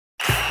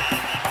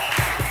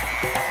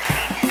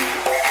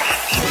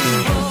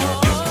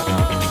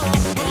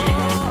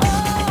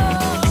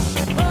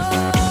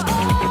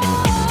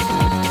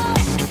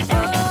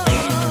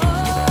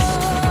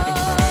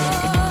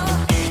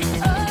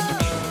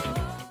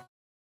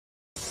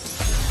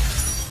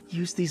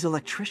Used these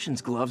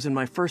electrician's gloves in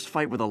my first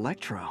fight with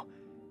Electro.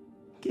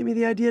 Gave me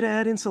the idea to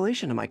add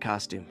insulation to my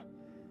costume,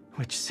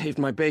 which saved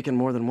my bacon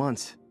more than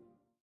once.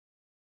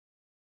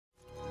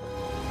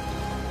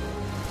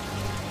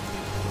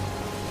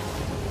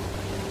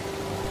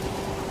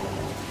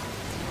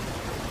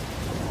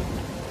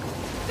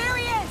 There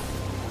he is!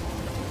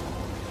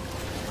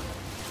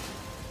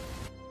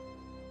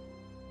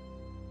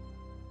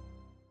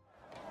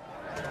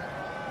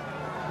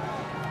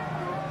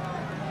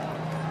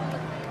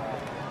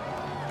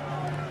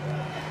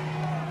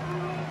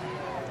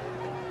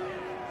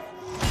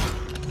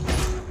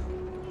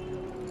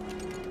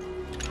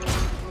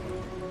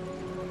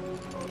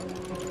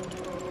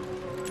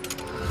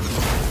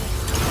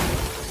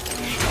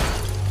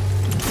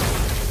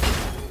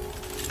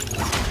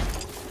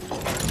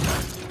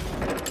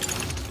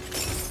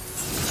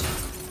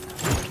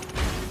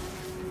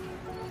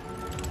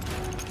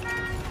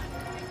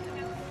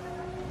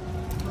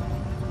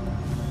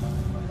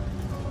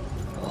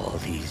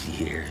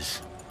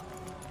 Years.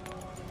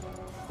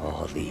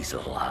 All these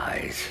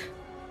lies.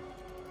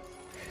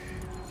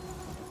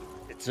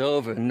 It's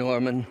over,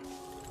 Norman.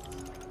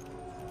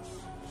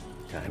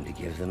 Time to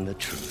give them the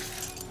truth.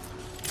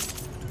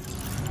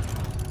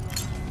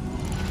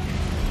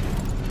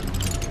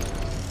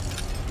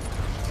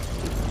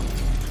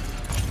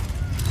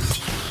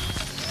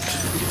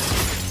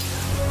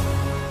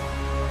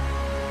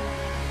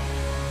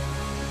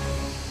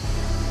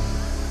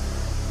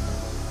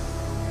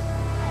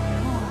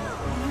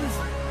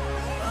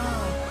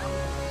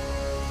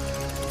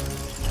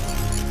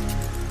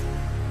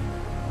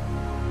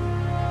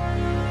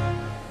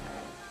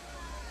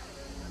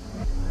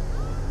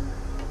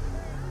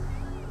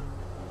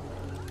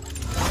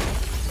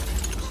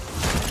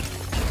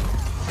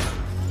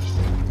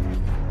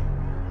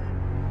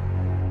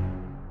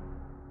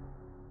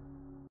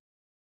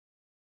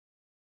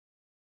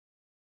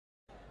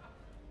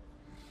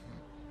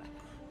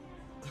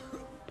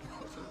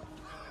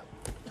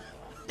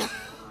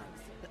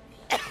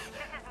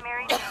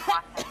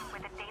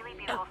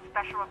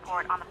 Special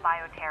report on the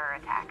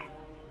bioterror attack.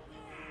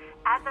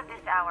 As of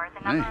this hour,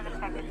 the number of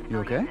infected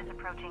civilians is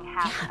approaching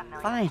half a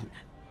million. Fine.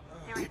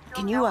 There is still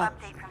Can no you,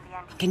 update from the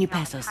NTC can you on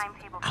pass the those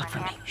timetable out for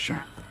me? enhanced Sure.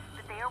 cure,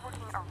 but they are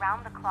working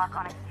around the clock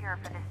on a cure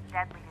for this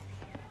deadly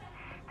disease.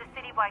 The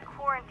citywide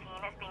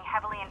quarantine is being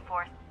heavily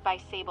enforced by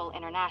Sable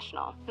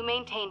International, who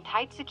maintain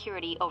tight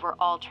security over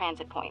all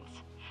transit points.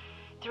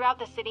 Throughout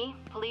the city,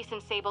 police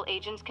and Sable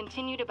agents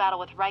continue to battle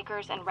with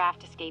Rikers and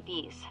Raft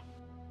escapees.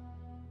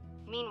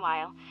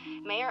 Meanwhile,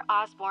 Mayor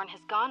Osborn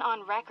has gone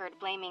on record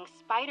blaming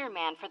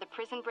Spider-Man for the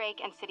prison break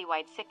and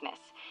citywide sickness,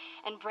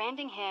 and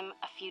branding him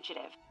a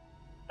fugitive.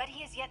 But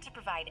he has yet to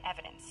provide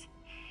evidence.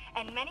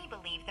 And many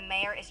believe the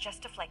mayor is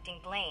just deflecting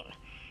blame,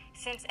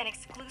 since an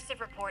exclusive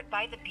report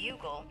by the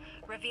Bugle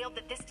revealed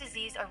that this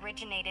disease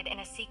originated in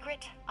a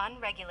secret,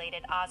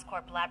 unregulated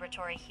Oscorp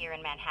laboratory here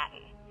in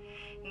Manhattan.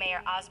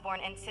 Mayor Osborn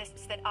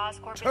insists that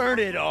Oscorp is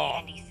working with the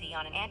NDC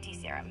on an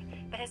anti-serum,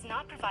 but has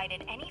not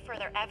provided any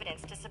further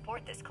evidence to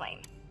support this claim.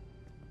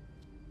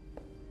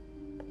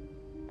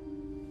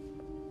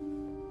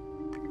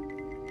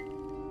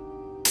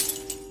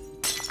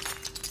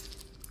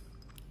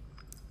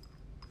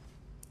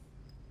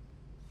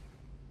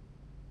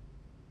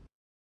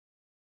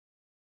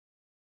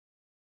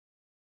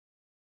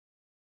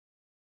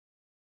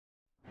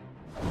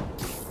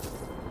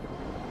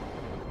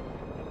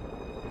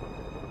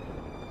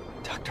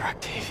 Dr.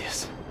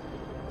 Octavius.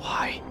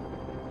 Why?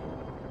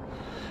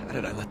 How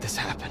did I let this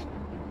happen?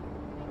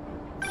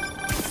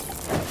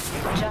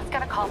 Just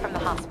got a call from the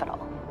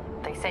hospital.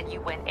 They said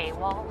you went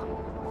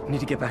AWOL. I need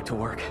to get back to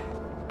work.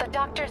 The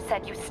doctor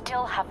said you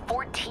still have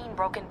 14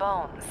 broken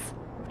bones.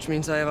 Which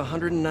means I have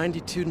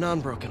 192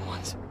 non-broken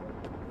ones.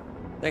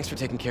 Thanks for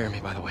taking care of me,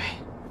 by the way.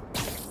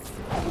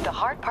 The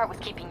hard part was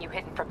keeping you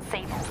hidden from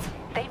Sables.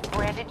 They've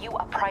branded you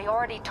a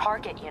priority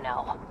target, you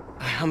know.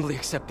 I humbly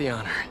accept the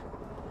honor.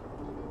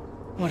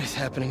 What is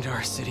happening to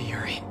our city,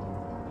 Yuri?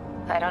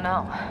 I don't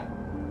know.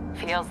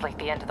 Feels like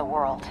the end of the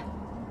world.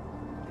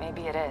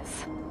 Maybe it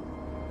is.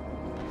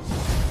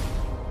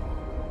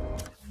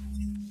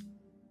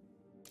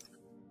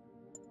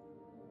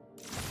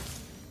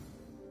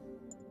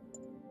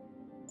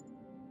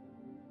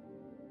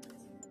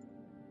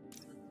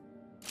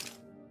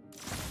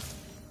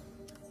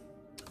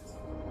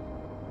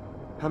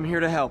 I'm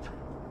here to help.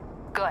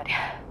 Good.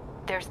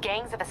 There's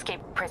gangs of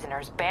escaped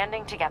prisoners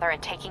banding together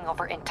and taking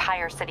over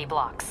entire city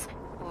blocks.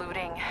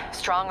 Looting,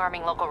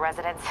 strong-arming local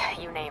residents,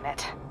 you name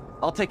it.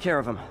 I'll take care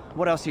of them.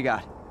 What else you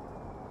got?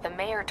 The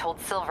mayor told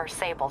Silver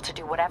Sable to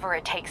do whatever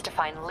it takes to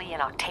find Lee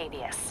and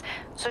Octavius.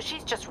 So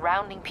she's just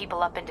rounding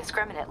people up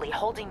indiscriminately,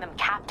 holding them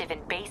captive in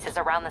bases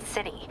around the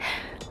city.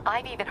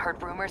 I've even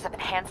heard rumors of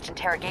enhanced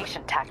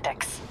interrogation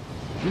tactics.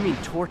 You mean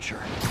torture?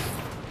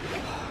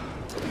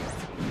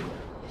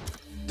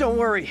 Don't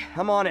worry,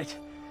 I'm on it.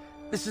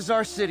 This is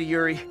our city,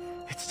 Yuri.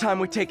 It's time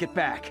we take it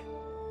back.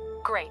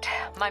 Great.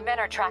 My men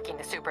are tracking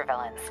the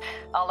supervillains.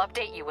 I'll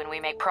update you when we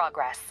make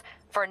progress.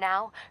 For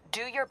now,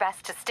 do your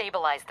best to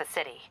stabilize the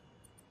city.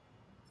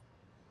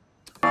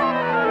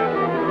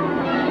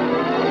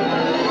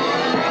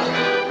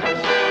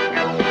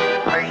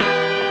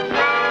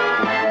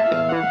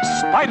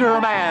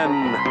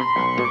 Spider-Man!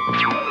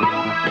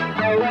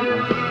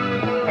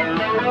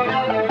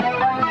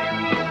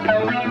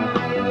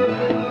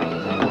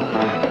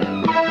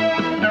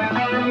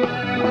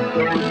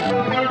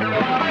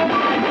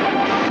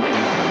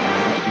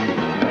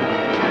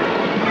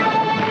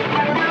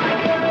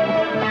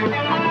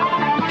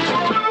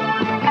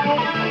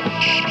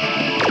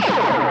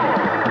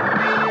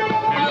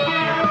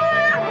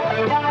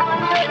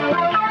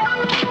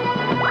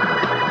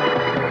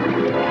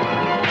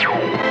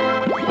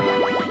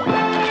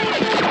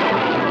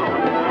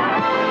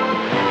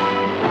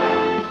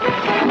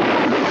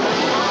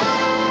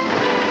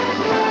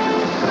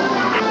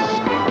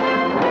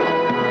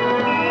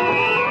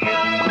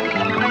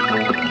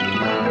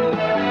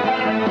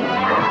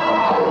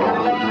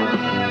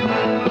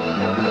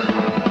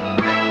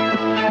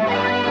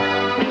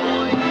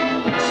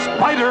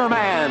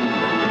 Spider-Man!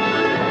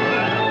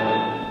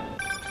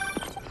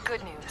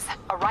 Good news.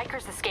 A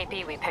Rikers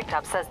escapee we picked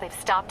up says they've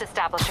stopped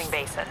establishing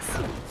bases.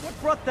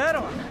 What brought that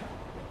on?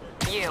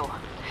 You.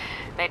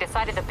 They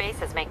decided the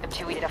bases make them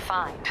too easy to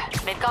find.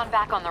 They've gone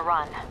back on the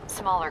run.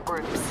 Smaller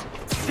groups.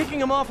 Picking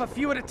them off a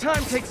few at a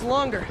time takes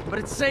longer, but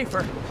it's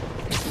safer.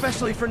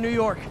 Especially for New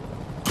York.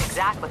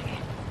 Exactly.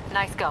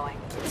 Nice going.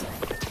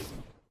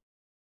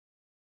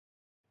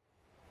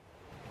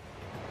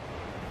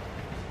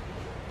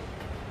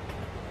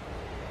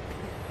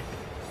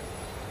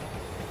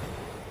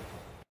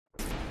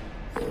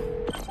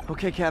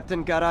 Okay,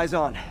 Captain, got eyes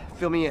on.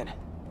 Fill me in.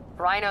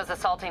 Rhino's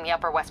assaulting the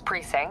Upper West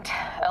Precinct.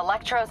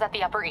 Electro's at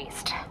the Upper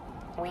East.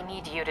 We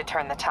need you to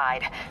turn the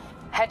tide.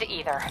 Head to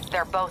either.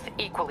 They're both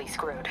equally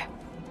screwed.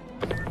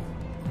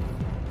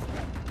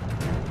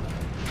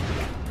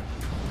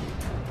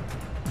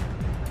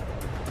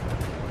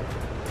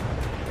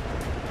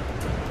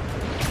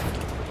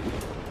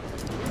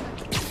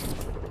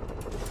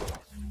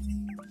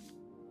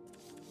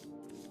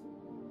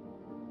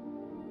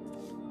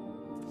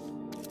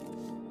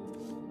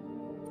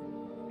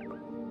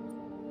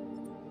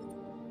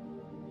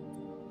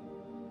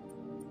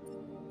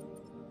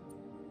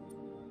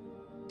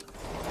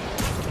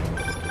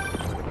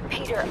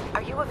 Peter,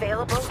 are you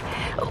available?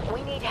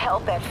 We need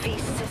help at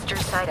Feast's sister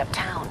site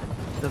uptown.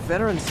 The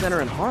Veterans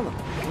Center in Harlem.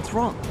 What's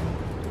wrong?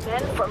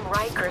 Men from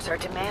Rikers are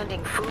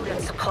demanding food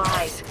and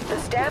supplies. The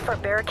staff are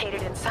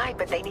barricaded inside,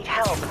 but they need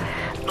help.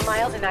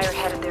 Miles and I are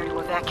headed there to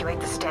evacuate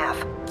the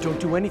staff. Don't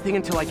do anything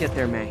until I get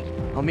there, May.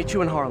 I'll meet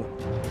you in Harlem.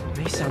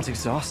 May sounds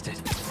exhausted.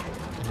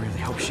 I really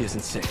hope she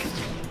isn't sick.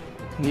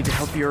 Need to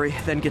help Yuri,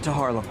 then get to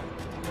Harlem.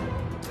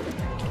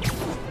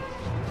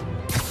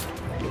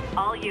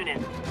 All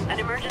units, an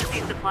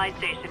emergency supply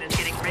station is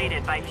getting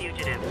raided by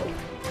fugitives.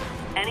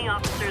 Any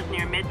officers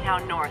near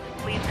Midtown North,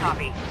 please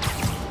copy.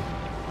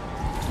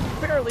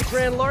 Apparently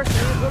Grand Larceny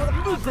is one of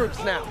the food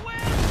groups now.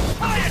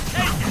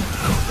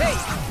 Hey,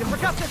 you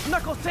forgot this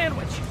knuckle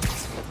sandwich.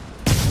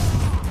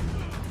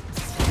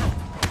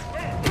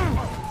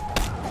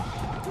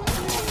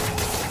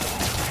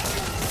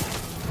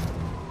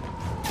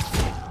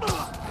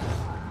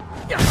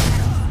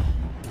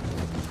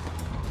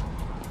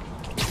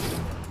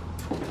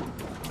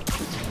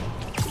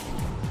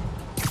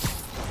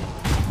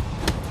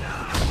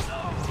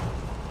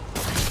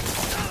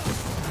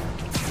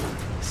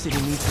 City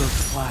needs those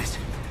supplies.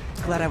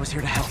 Glad I was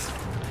here to help.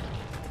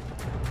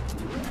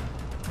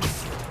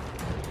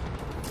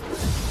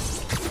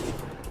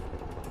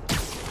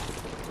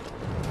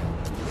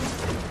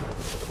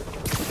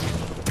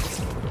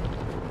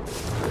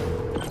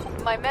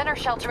 My men are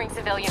sheltering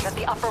civilians at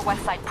the Upper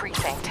West Side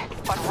Precinct,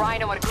 but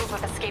Rhino and a group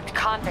of escaped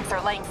convicts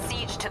are laying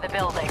siege to the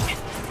building.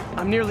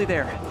 I'm nearly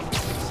there.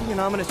 See an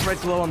ominous red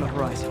glow on the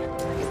horizon.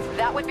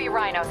 That would be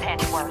Rhino's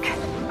handiwork.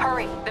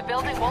 Hurry, the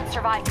building won't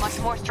survive much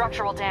more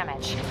structural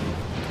damage.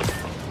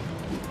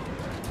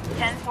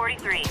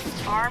 1043.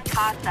 Armed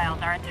hostiles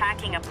are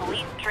attacking a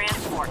police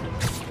transport.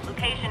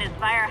 Location is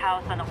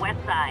Firehouse on the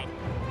west side.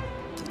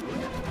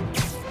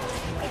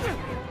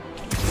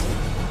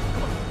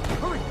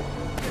 Hurry!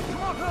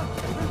 Come on, come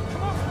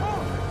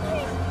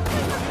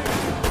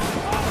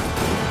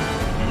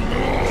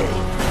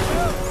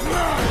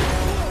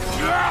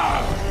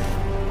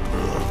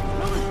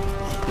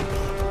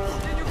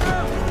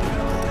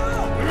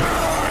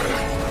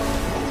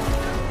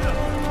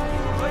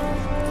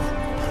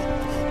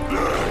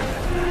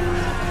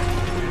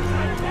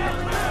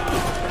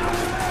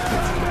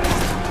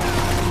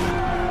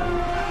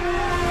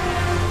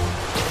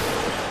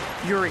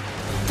Yuri,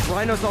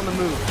 Rhino's on the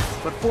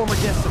move, but former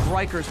guests of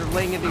Rikers are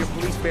laying into your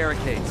police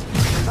barricades.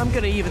 I'm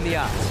gonna even the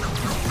odds.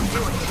 Do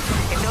it.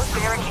 If those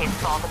barricades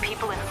fall, the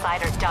people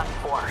inside are done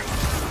for.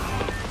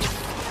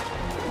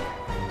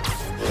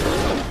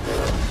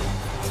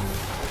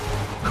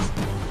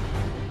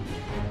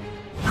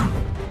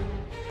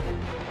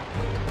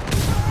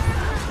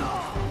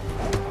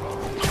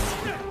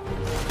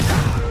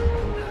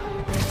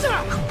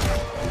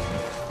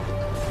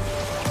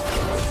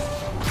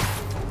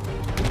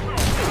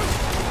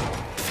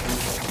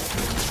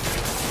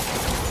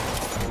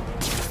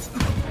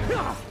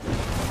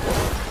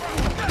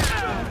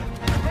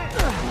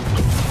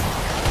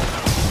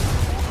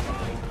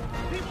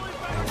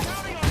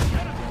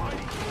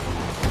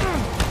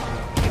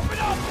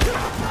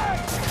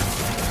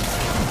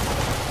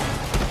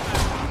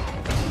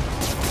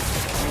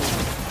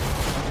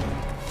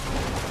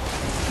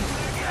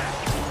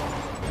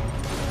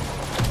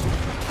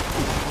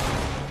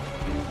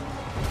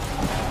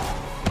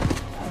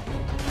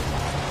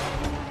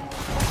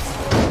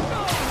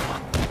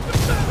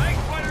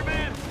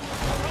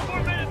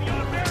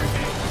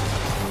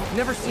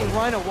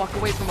 Rhino walk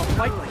away from a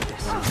fight like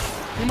this?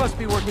 He must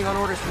be working on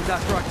orders from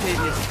Dr.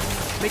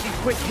 Octavius, making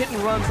quick hit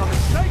and runs on the...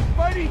 Hey,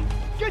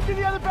 Spidey! Get to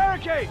the other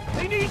barricade!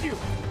 They need you!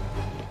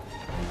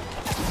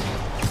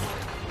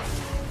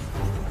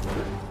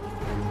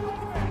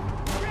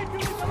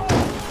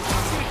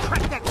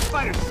 Crack that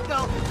spider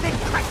skull, then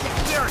crack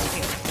that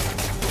barricade!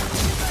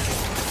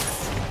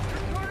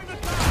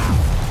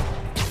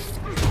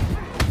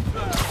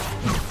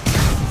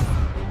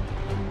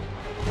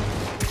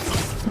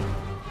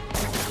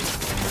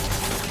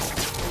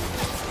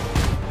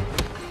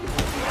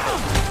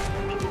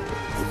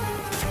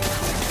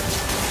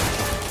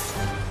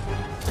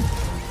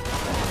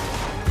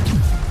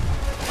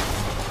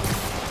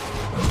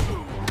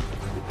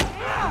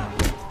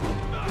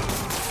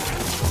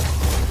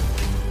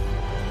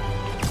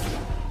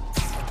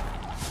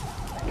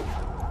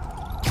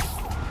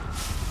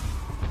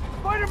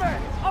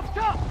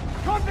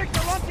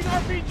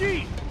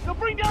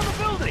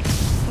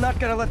 Not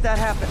gonna let that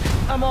happen.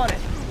 I'm on it.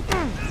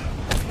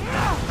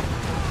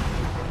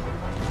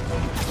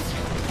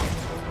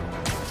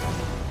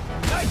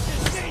 Nice to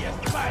see you,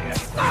 Spider!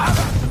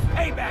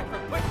 Payback for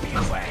putting me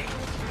away!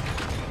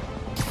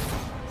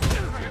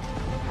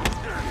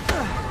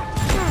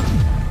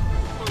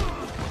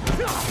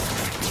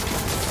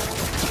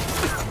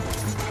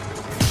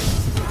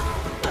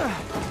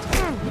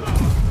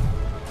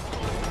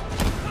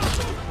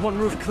 One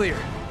roof clear.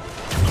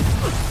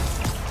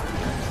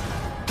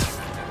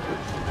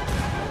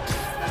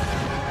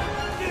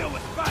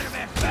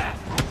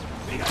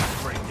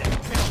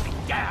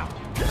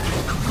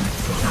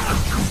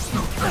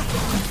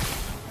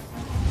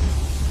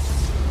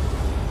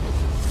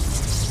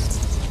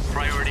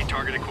 Priority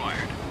target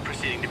acquired.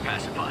 Proceeding to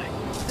pacify.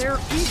 There are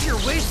easier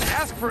ways to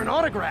ask for an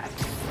autograph.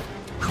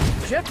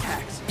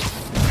 Jetpacks.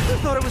 I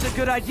thought it was a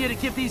good idea to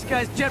give these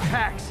guys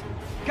jetpacks.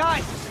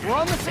 Guys, we're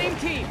on the same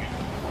team.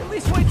 At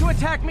least wait to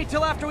attack me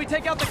till after we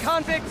take out the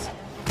convicts.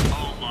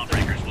 All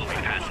lawbreakers will be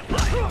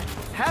pacified.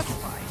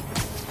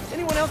 Pacified?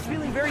 Anyone else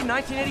feeling very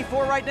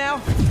 1984 right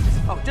now?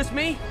 Oh, just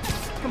me?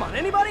 Come on,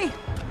 anybody?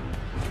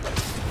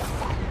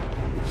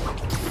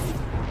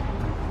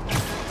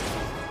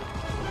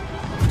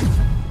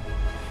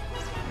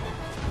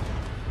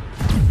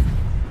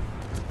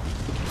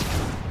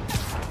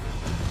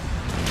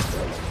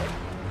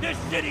 This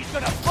city's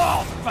gonna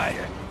fall,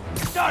 Spider!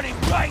 Starting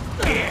right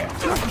here!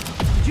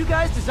 Did you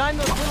guys design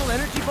those little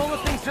energy bola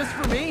things just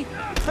for me?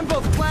 I'm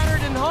both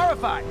flattered and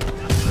horrified.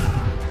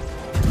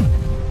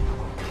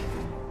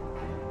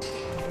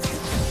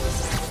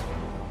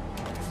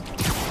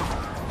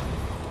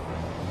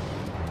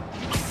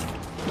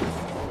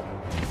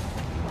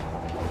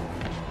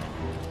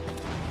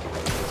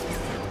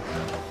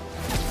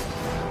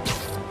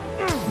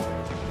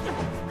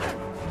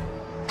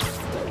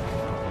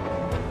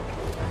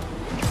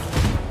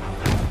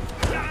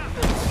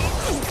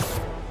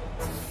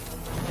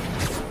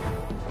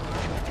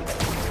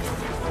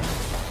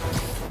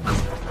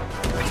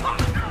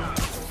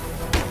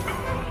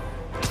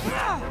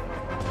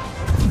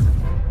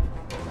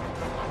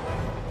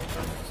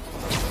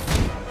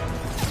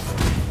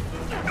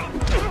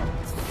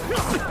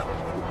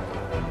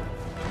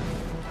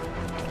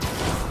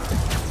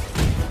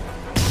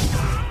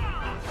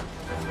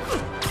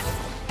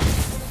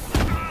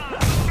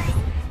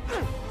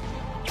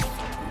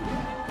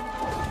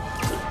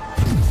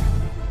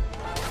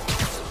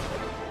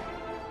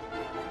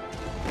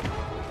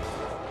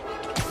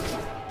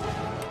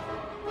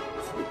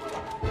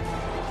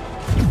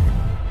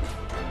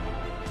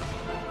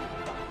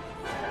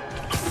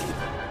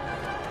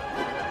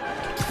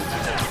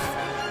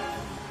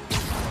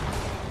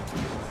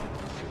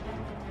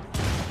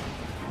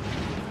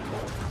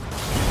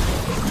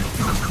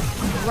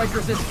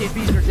 Riker's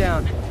escapees are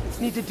down.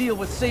 Need to deal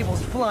with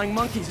Sable's flying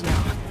monkeys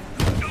now.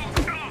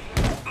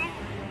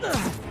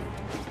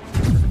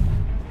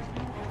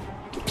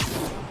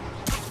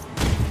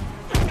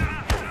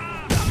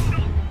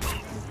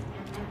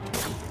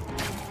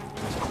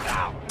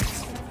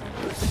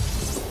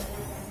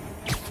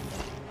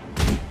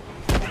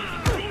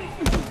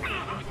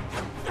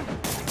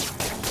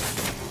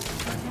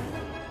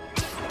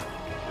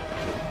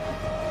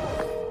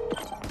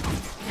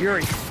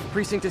 Fury,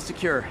 precinct is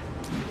secure.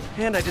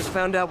 And I just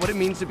found out what it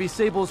means to be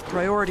Sable's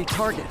priority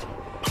target.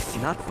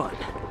 Not fun.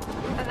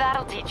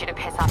 That'll teach you to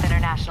piss off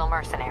international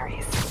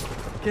mercenaries.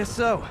 Guess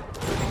so.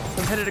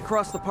 I'm headed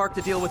across the park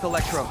to deal with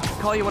Electro.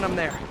 Call you when I'm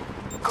there.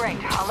 Great.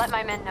 I'll let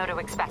my men know to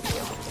expect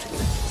you.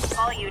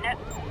 All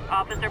units,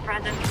 officer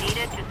presence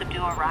needed to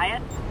subdue a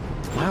riot.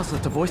 Miles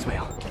left a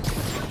voicemail.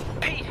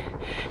 Pete!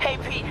 Hey,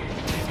 Pete.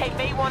 Hey,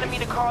 May wanted me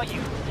to call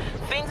you.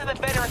 Things at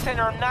the Veteran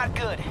Center are not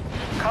good.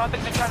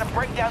 Convicts are trying to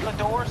break down the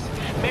doors.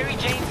 Mary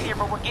Jane's here,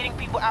 but we're getting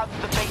people out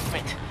to the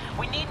basement.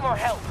 We need more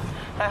help.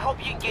 I hope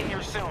you can get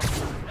here soon.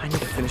 I need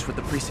to finish with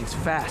the precincts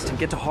fast and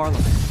get to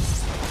Harlem.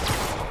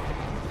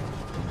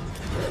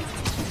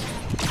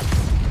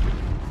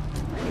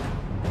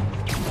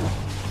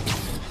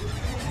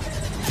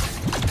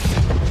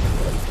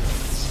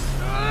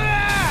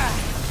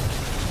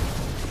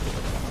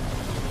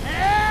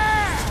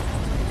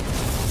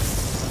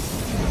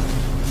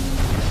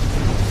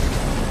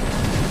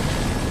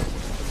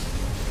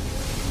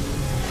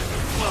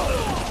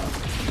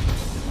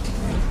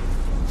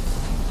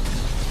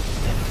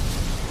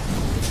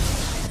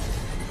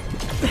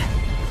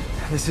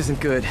 This isn't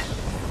good.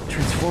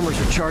 Transformers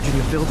are charging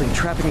the building,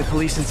 trapping the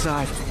police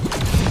inside.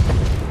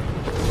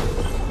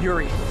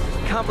 Yuri,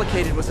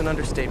 complicated was an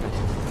understatement.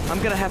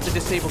 I'm gonna have to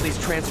disable these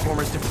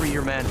transformers to free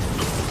your men.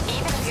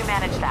 Even if you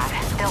manage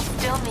that, they'll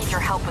still need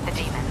your help with the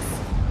demons.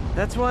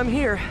 That's why I'm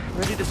here,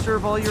 ready to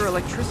serve all your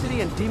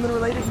electricity and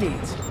demon-related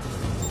needs.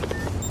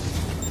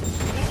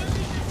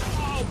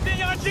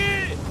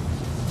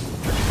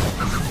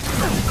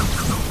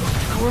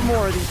 Four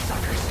more of these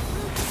suckers.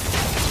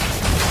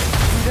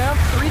 2 down,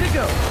 3 to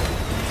go.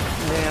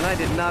 Man, I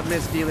did not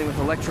miss dealing with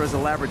Elektra's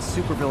elaborate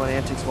supervillain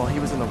antics while he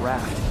was in the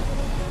raft.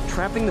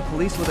 Trapping the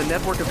police with a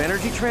network of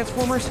energy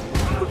transformers?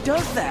 Who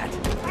does that?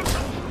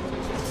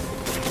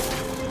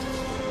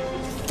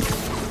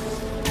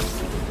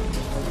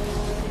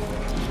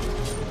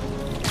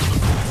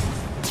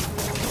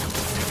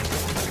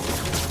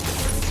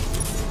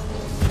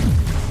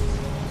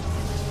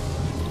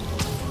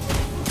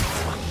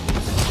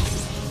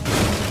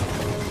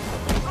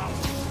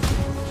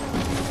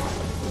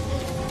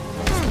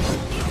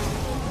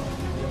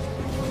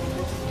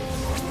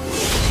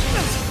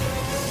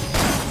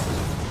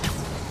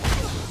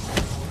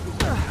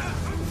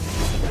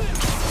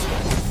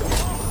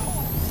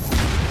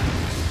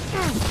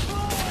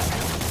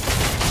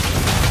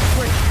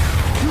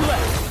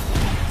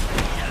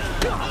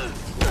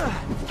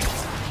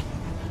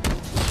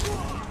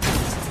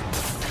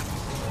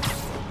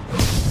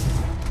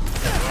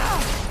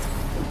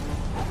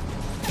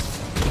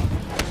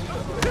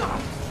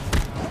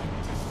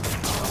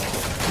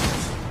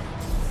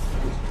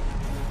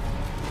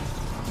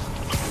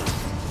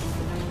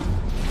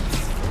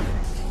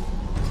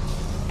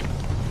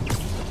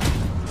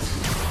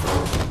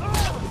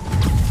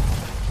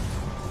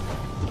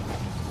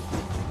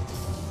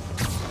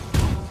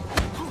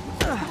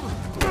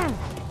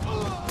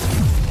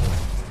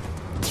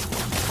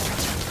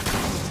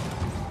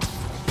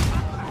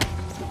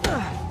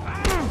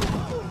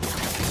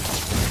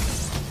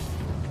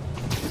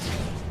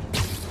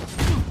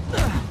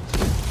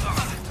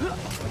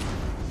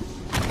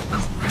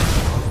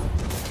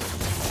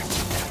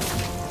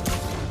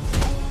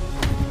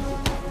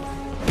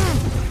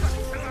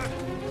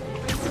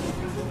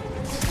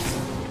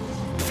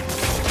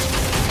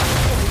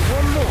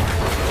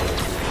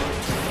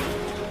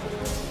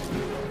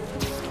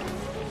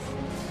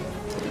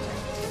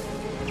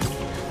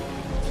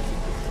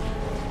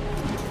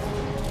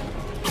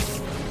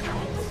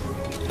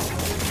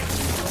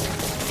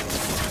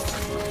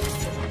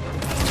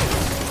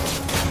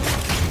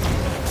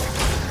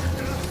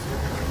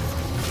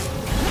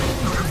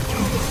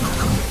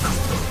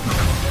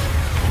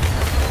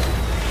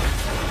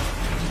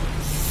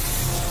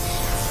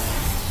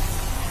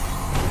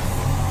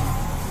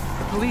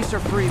 Police are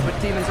free,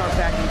 but demons aren't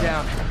backing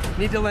down.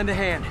 Need to lend a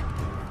hand.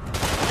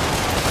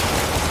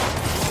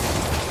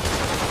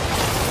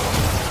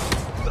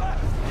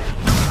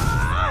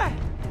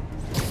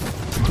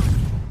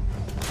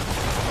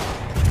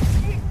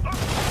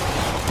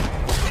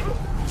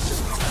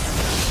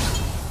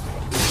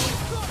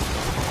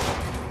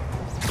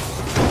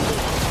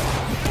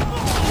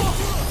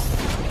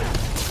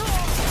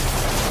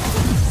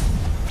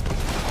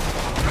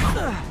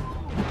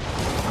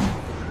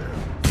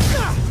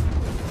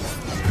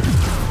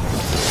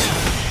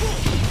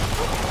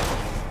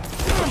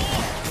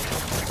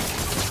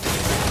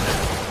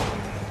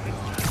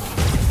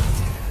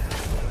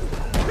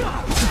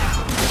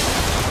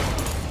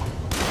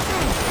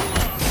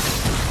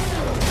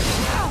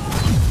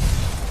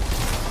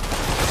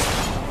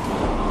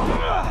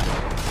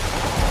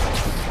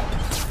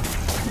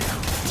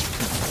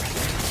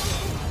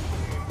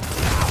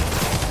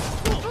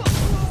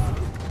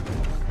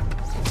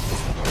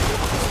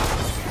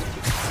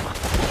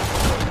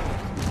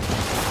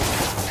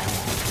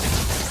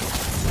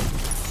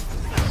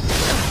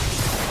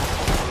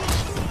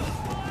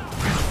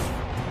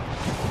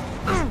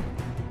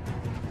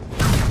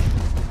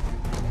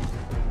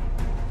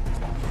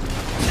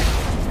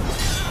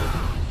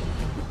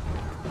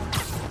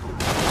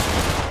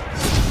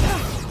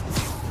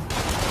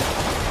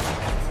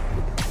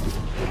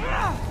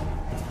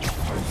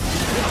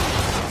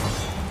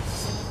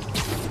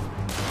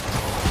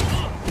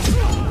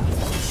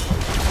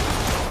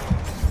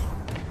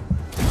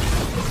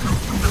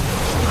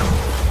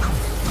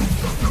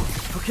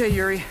 Okay,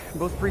 Yuri.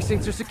 Both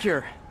precincts are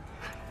secure.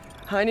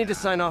 I need to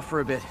sign off for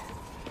a bit.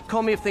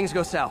 Call me if things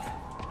go south.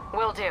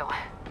 Will do.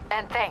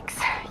 And thanks.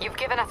 You've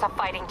given us a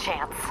fighting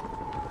chance.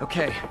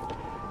 Okay.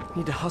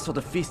 Need to hustle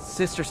to Feast's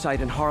sister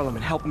site in Harlem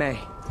and help May.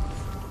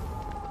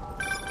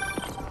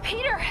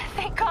 Peter,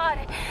 thank God.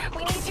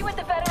 We need you at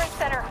the Veterans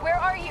Center. Where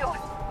are you?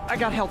 I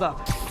got held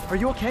up. Are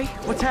you okay?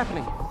 What's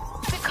happening?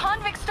 The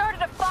convicts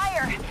started a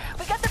fire.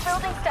 We got the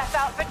building staff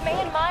out, but May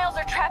and Miles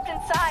are trapped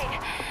inside.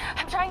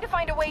 I'm trying to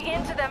find a way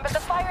into them, but the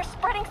fire's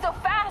spreading so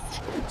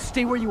fast.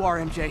 Stay where you are,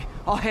 MJ.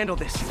 I'll handle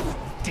this.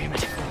 Damn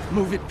it.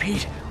 Move it,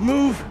 Pete.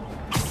 Move!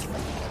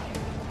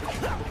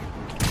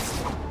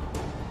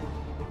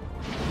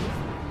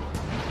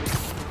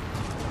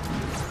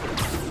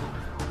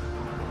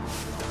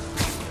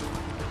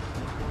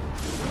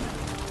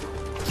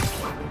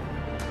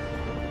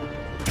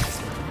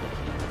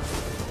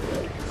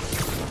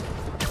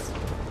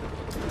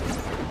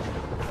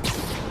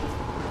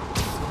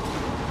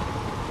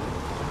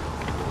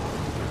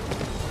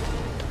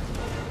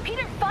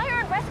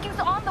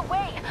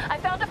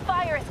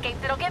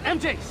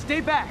 MJ,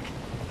 stay back.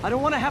 I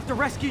don't want to have to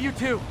rescue you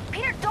too.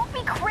 Peter, don't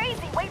be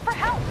crazy. Wait for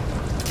help.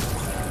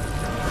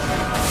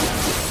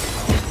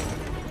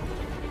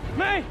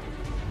 May!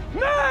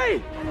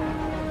 May!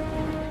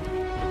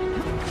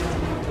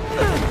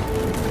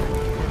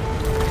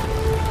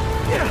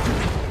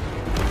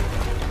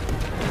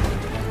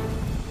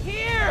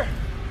 Here!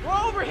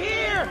 We're over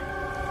here!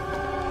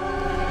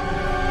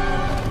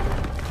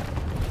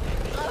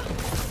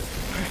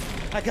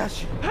 I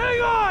got you.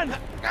 Hang on!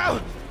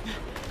 Oh.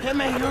 Hey,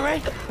 man, you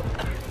alright?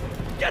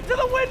 Get to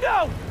the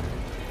window!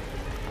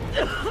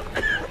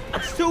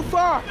 It's too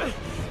far.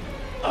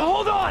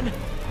 Hold on!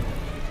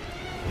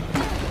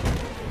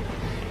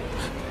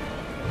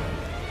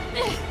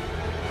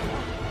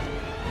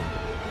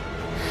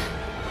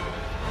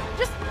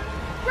 Just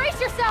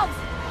brace yourselves!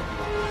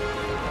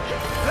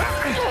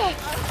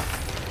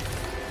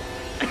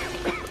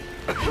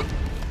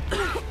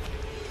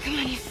 Come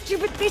on, you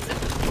stupid piece of...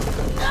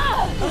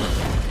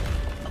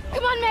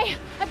 Come on, May!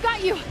 I've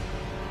got you!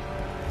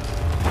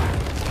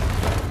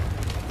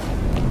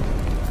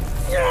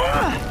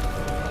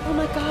 Oh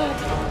my god.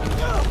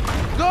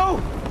 Go!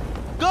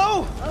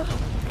 Go!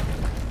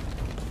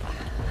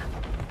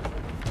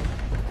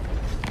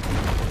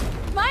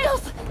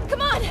 Miles!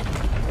 Come on!